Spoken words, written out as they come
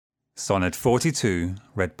Sonnet 42,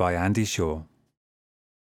 read by Andy Shaw.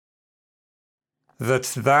 That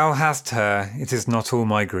thou hast her, it is not all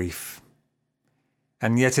my grief,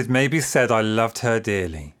 and yet it may be said I loved her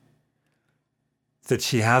dearly. That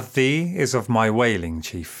she hath thee is of my wailing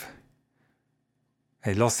chief,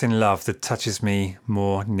 a loss in love that touches me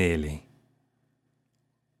more nearly.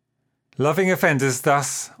 Loving offenders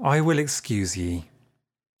thus I will excuse ye.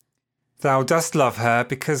 Thou dost love her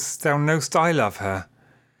because thou know'st I love her,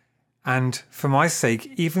 and for my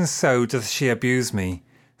sake even so doth she abuse me,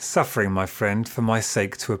 suffering my friend for my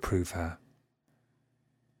sake to approve her.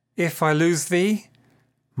 If I lose thee,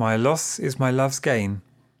 my loss is my love's gain,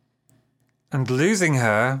 and losing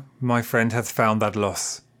her, my friend hath found that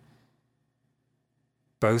loss.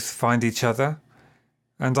 Both find each other,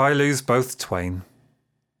 and I lose both twain,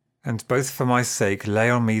 and both for my sake lay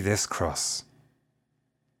on me this cross.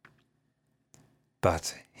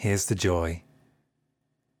 But here's the joy.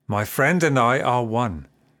 My friend and I are one.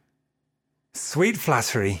 Sweet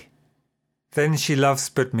flattery! Then she loves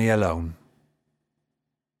but me alone.